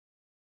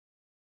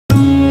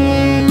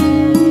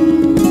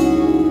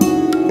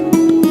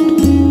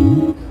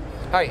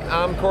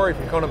Tom, Corey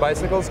from Kona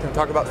Bicycles can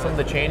talk about some of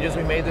the changes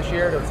we made this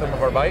year to some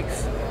of our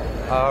bikes.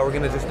 We're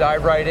going to just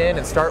dive right in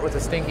and start with the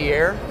Stinky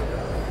Air.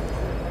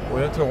 We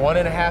went to a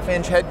 1.5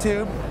 inch head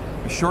tube.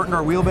 We shortened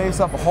our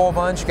wheelbase up a whole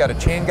bunch, got a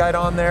chain guide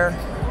on there,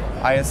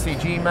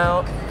 ISCG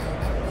mount.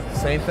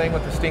 Same thing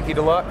with the Stinky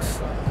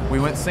Deluxe. We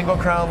went single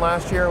crown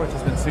last year, which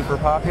has been super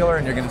popular,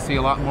 and you're going to see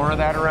a lot more of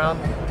that around.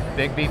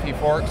 Big beefy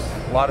forks,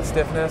 a lot of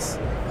stiffness,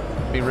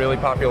 be really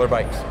popular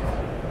bikes.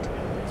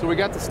 So we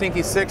got the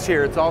Stinky 6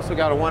 here. It's also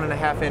got a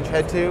 1.5 inch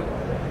head tube.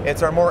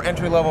 It's our more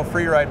entry-level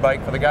freeride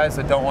bike for the guys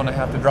that don't want to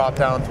have to drop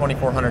down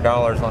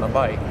 $2,400 on a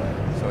bike.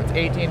 So it's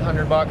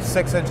 $1,800,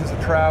 6 inches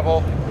of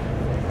travel,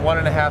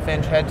 1.5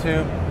 inch head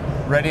tube,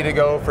 ready to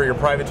go for your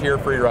privateer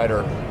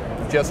freerider,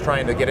 just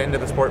trying to get into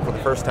the sport for the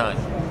first time.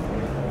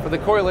 For the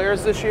Coil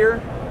Airs this year,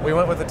 we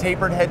went with a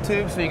tapered head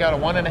tube, so you got a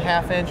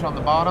 1.5 inch on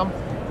the bottom,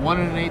 1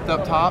 1/8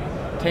 up top,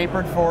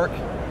 tapered fork.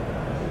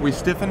 We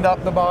stiffened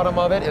up the bottom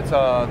of it. It's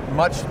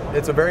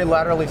a very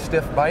laterally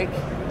stiff bike.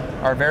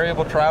 Our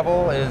variable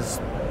travel is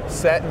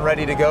set and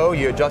ready to go.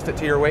 You adjust it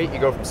to your weight. You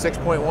go from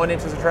 6.1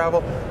 inches of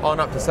travel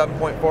on up to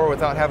 7.4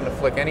 without having to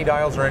flick any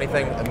dials or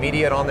anything.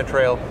 Immediate on the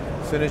trail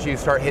as soon as you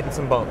start hitting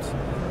some bumps.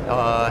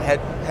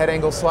 Head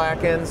angle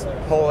slackens,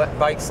 whole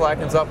bike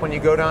slackens up when you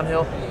go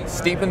downhill,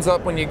 steepens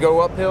up when you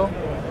go uphill.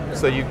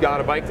 So you've got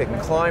a bike that can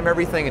climb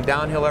everything and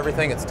downhill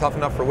everything. It's tough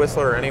enough for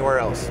Whistler or anywhere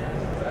else.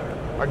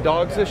 Our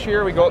dogs this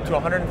year, we go up to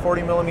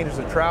 140 millimeters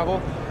of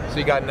travel. So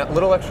you got a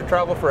little extra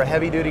travel for a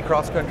heavy duty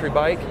cross-country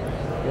bike.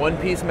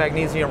 One-piece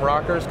magnesium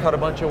rockers, cut a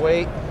bunch of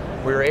weight.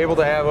 We were able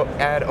to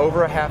add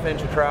over 1/2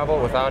 inch of travel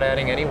without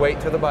adding any weight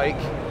to the bike.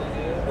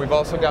 We've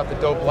also got the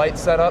dope light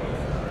set up.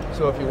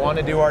 So if you want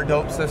to do our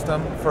dope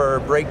system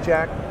for brake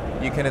jack,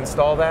 you can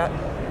install that.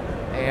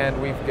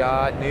 And we've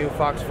got new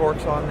Fox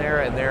forks on there,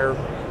 and they're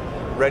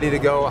ready to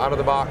go out of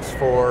the box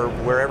for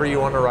wherever you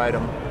want to ride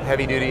them.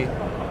 Heavy duty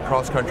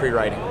cross-country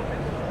riding.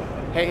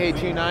 Hey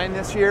 29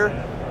 this year,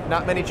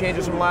 not many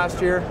changes from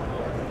last year.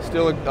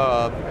 Still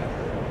a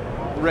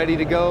ready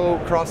to go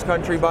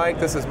cross-country bike.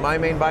 This is my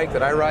main bike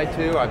that I ride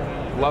too. I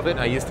love it.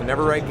 I used to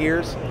never ride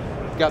gears.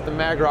 Got the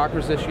mag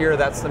rockers this year.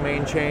 That's the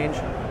main change.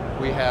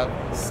 We have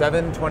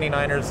 7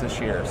 29ers this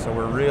year, so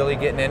we're really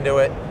getting into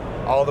it.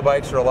 All the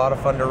bikes are a lot of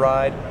fun to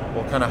ride.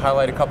 We'll kind of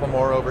highlight a couple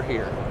more over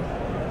here.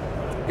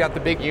 Got the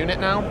big unit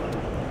now.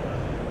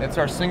 It's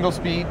our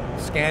single-speed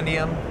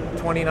Scandium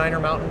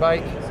 29er mountain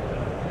bike.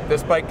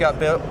 This bike got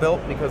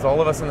built because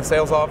all of us in the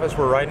sales office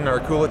were riding our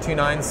Kula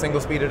 29s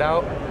single-speeded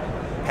out.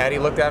 Patty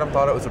looked at them,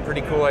 thought it was a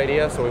pretty cool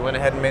idea, so we went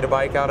ahead and made a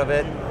bike out of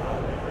it.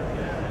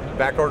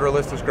 Back order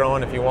list is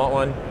growing. If you want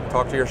one,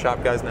 talk to your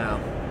shop guys now.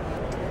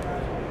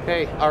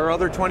 Okay, our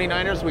other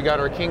 29ers, we got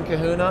our King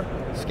Kahuna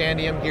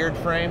Scandium geared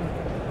frame.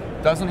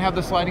 Doesn't have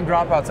the sliding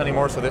dropouts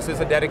anymore, so this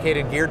is a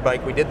dedicated geared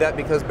bike. We did that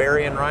because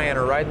Barry and Ryan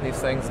are riding these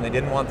things and they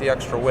didn't want the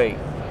extra weight.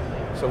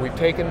 So we've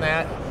taken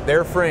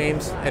their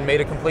frames, and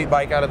made a complete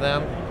bike out of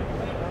them.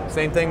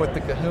 Same thing with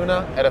the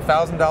Kahuna at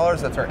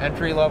 $1,000. That's our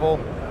entry-level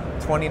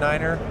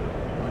 29er.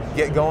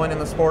 Get going in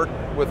the sport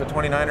with a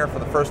 29er for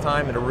the first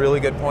time at a really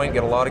good point.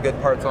 Get a lot of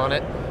good parts on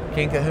it.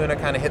 King Kahuna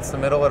kind of hits the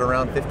middle at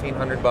around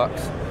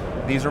 $1,500.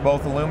 These are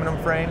both aluminum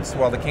frames,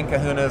 while the King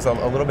Kahuna is a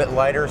little bit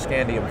lighter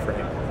Scandium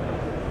frame.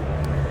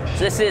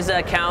 So this is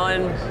a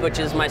Cowan, which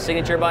is my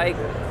signature bike.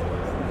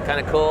 Kind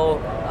of cool.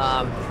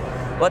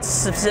 What's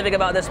specific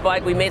about this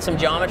bike? We made some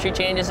geometry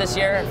changes this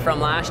year from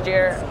last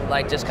year,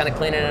 like just kind of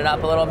cleaning it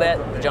up a little bit.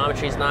 The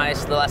geometry is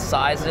nice, the less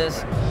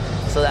sizes,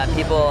 so that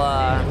people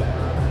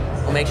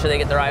will make sure they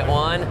get the right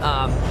one.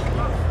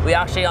 We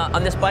actually,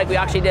 on this bike, we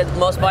actually did,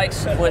 most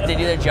bikes, when they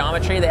do their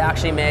geometry, they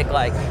actually make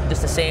like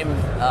just the same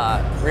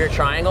rear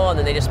triangle, and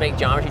then they just make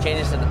geometry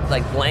changes, to the,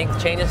 like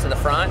length changes to the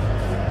front.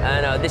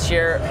 And this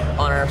year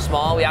on our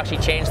small, we actually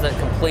changed the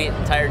complete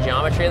entire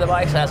geometry of the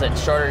bike, so it has a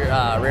shorter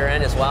rear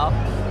end as well.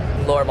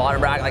 Lower bottom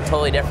bracket, like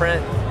totally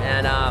different.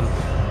 And I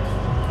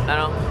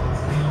don't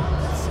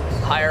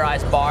know, higher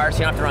rise bar, so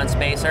you don't have to run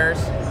spacers.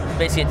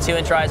 Basically a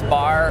 2-inch rise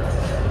bar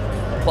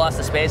plus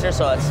the spacer,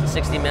 so it's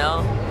 60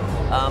 mil.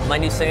 My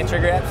new signature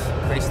grips,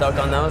 pretty stoked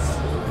on those.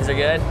 These are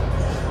good.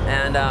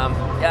 And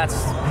yeah,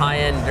 it's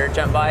high-end dirt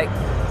jump bike.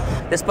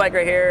 This bike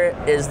right here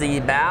is the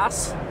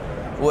Bass,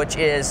 which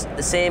is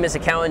the same as the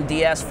Cowan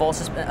DS full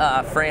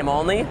frame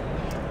only,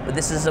 but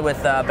this is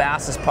with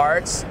Bass's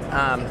parts.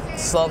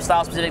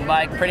 Slopestyle specific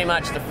bike, pretty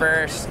much the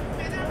first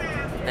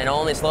and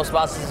only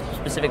slopestyle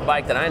specific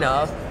bike that I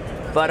know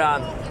of. But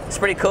it's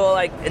pretty cool.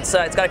 Like it's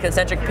got a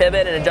concentric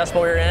pivot and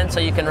adjustable rear end,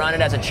 so you can run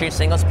it as a true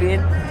single speed.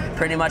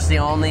 Pretty much the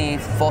only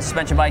full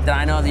suspension bike that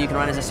I know that you can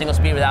run as a single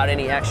speed without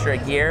any extra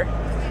gear.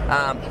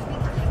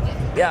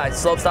 Yeah,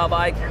 it's a slopestyle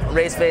bike,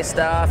 race face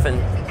stuff,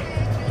 and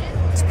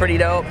it's pretty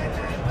dope.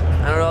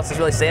 I don't know what else to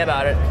really say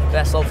about it.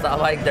 Best slopestyle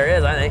bike there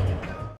is, I think.